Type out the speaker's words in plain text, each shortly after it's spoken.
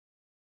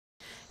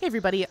Hey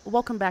everybody,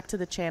 welcome back to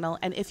the channel,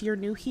 and if you're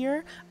new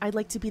here, I'd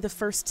like to be the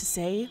first to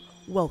say,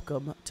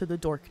 welcome to the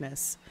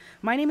dorkness.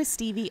 My name is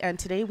Stevie, and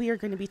today we are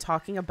going to be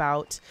talking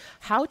about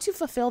how to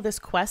fulfill this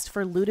quest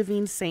for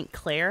Ludivine St.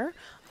 Clair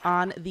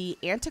on the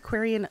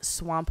Antiquarian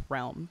Swamp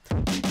realm.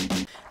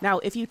 Now,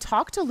 if you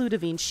talk to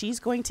Ludivine, she's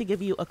going to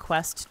give you a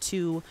quest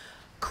to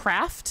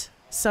craft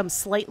some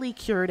slightly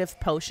curative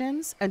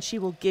potions, and she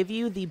will give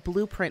you the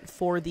blueprint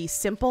for the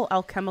simple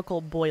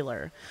alchemical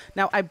boiler.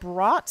 Now, I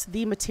brought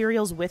the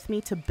materials with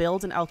me to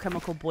build an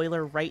alchemical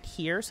boiler right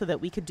here so that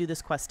we could do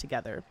this quest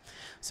together.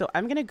 So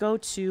I'm going to go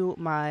to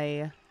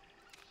my,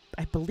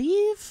 I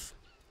believe,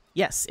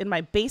 yes, in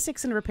my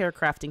basics and repair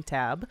crafting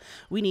tab,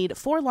 we need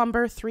 4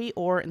 lumber, 3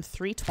 ore, and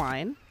 3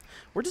 twine.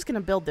 We're just going to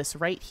build this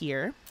right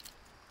here.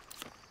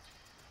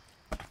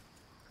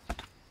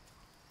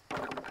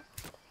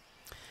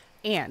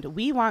 And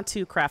we want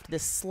to craft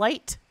this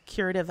slight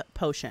curative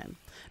potion.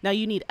 Now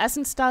you need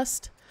essence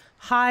dust,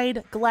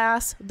 hide,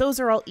 glass, those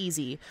are all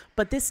easy.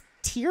 But this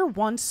tier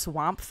 1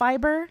 swamp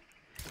fiber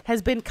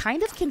has been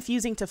kind of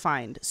confusing to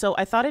find. So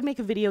I thought I'd make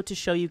a video to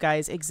show you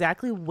guys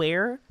exactly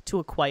where to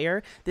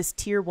acquire this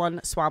tier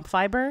 1 swamp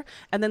fiber.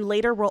 And then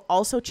later we'll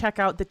also check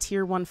out the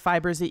tier 1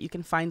 fibers that you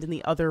can find in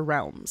the other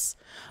realms.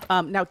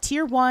 Now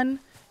tier 1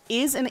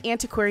 is an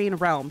antiquarian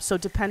realm. So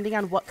depending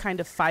on what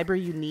kind of fiber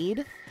you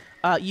need,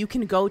 you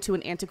can go to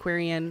an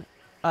antiquarian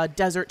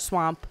desert,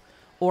 swamp,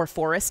 or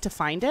forest to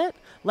find it.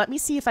 Let me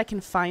see if I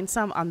can find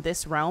some on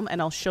this realm,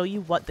 and I'll show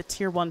you what the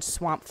tier 1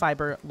 swamp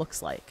fiber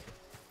looks like.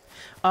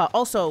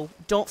 Also,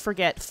 don't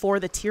forget, for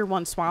the tier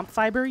 1 swamp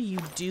fiber, you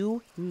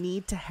do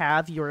need to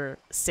have your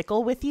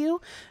sickle with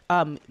you.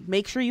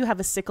 Make sure you have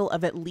a sickle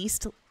of at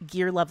least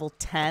gear level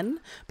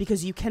 10,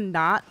 because you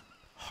cannot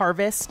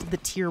harvest the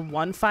tier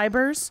 1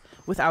 fibers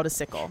without a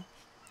sickle.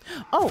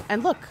 Oh,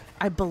 and look,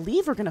 I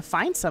believe we're going to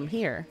find some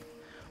here.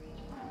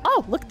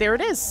 Oh, look, there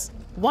it is.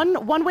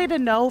 One way to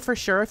know for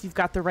sure if you've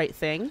got the right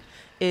thing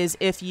is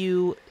if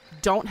you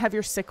don't have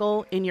your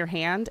sickle in your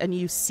hand and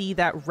you see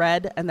that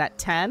red and that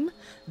 10,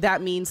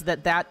 that means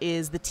that that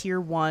is the tier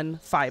 1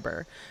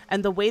 fiber.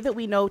 And the way that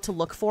we know to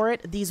look for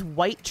it, these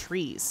white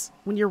trees,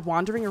 when you're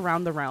wandering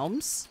around the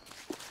realms,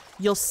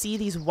 you'll see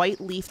these white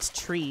leafed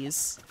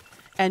trees.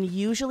 And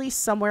usually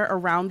somewhere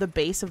around the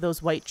base of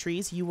those white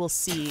trees, you will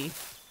see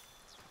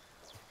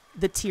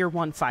the tier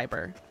 1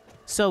 fiber.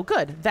 So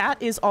good.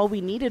 That is all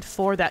we needed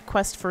for that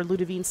quest for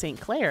Ludivine St.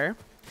 Clair.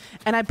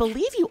 And I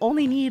believe you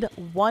only need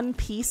 1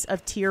 piece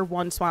of tier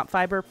 1 swamp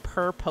fiber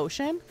per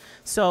potion.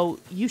 So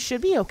you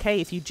should be okay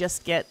if you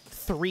just get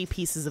 3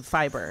 pieces of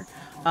fiber.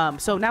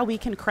 So now we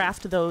can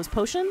craft those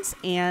potions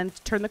and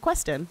turn the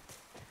quest in.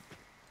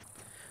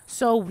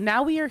 So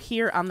now we are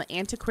here on the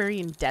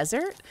Antiquarian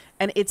Desert,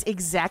 and it's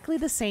exactly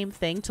the same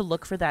thing to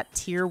look for that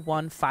tier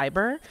 1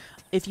 fiber.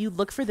 If you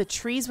look for the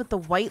trees with the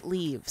white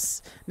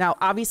leaves. Now,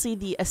 obviously,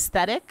 the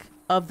aesthetic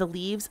of the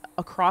leaves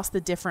across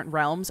the different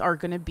realms are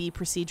going to be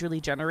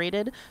procedurally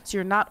generated. So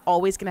you're not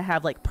always going to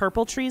have like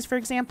purple trees, for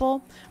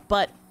example,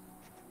 but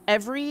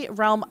every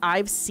realm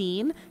I've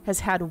seen has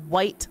had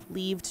white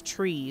leaved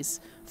trees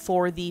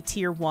for the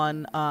tier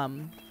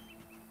 1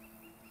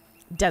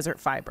 desert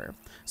fiber.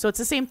 So it's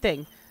the same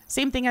thing.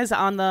 Same thing as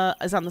on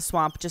the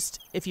swamp. Just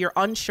if you're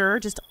unsure,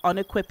 just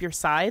unequip your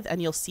scythe and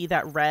you'll see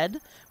that red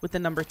with the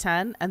number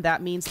 10, and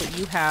that means that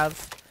you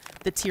have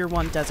the tier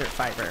 1 desert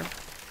fiber.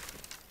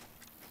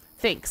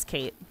 Thanks,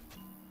 Kate.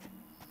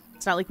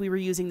 It's not like we were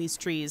using these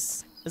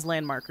trees as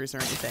landmarkers or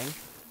anything.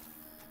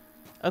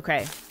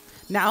 Okay,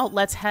 now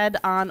let's head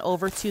on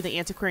over to the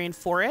Antiquarian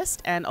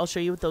Forest, and I'll show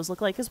you what those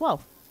look like as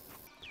well.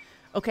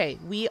 Okay,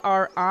 we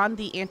are on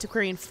the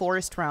Antiquarian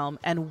Forest realm,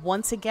 and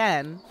once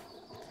again,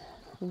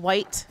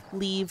 white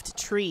leaved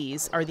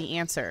trees are the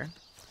answer.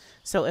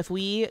 So if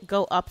we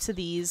go up to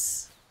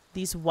these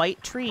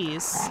white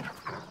trees,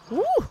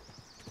 woo,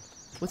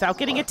 without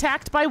getting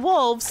attacked by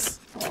wolves,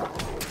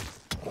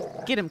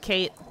 get him,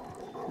 Kate,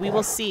 we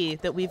will see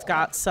that we've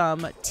got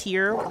some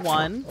tier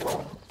 1.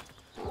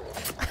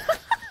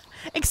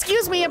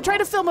 Excuse me, I'm trying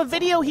to film a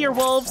video here,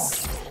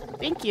 wolves.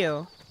 Thank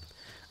you.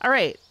 All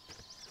right,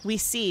 we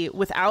see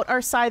without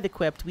our scythe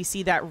equipped, we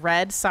see that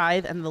red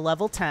scythe and the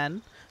level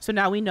 10. So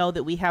now we know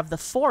that we have the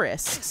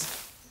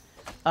forest,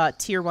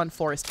 tier 1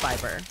 forest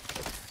fiber.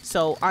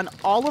 So on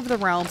all of the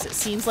realms, it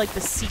seems like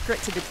the secret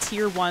to the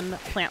tier 1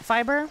 plant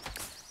fiber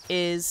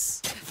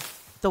is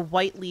the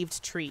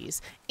white-leaved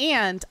trees.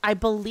 And I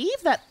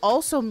believe that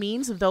also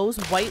means those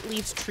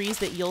white-leaved trees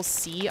that you'll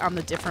see on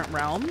the different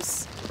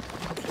realms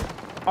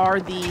are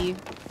the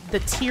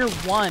tier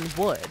 1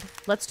 wood.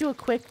 Let's do a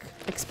quick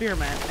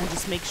experiment and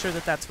just make sure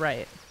that that's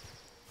right.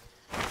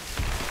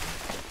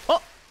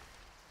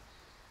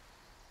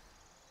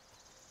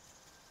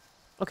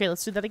 Okay,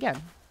 let's do that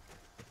again.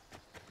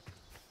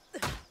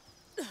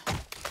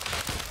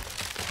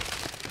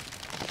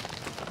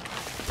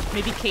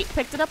 Maybe Kate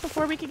picked it up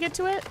before we could get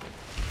to it?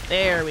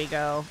 There we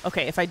go.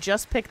 Okay, if I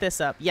just pick this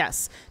up,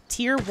 yes,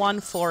 tier 1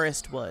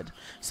 forest wood.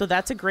 So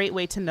that's a great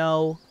way to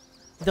know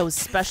those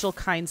special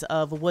kinds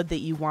of wood that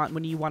you want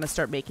when you want to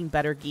start making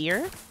better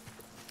gear.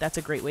 That's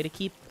a great way to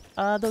keep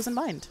those in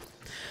mind.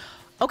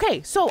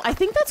 Okay, so I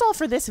think that's all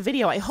for this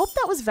video. I hope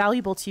that was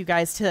valuable to you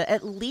guys to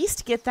at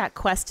least get that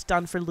quest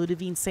done for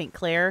Ludivine St.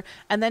 Clair,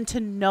 and then to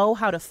know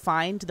how to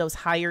find those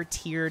higher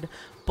tiered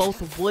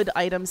both wood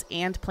items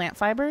and plant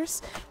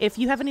fibers. If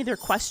you have any other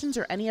questions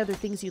or any other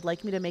things you'd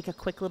like me to make a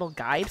quick little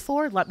guide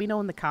for, let me know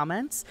in the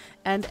comments.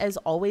 And as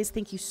always,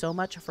 thank you so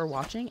much for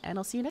watching, and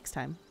I'll see you next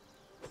time.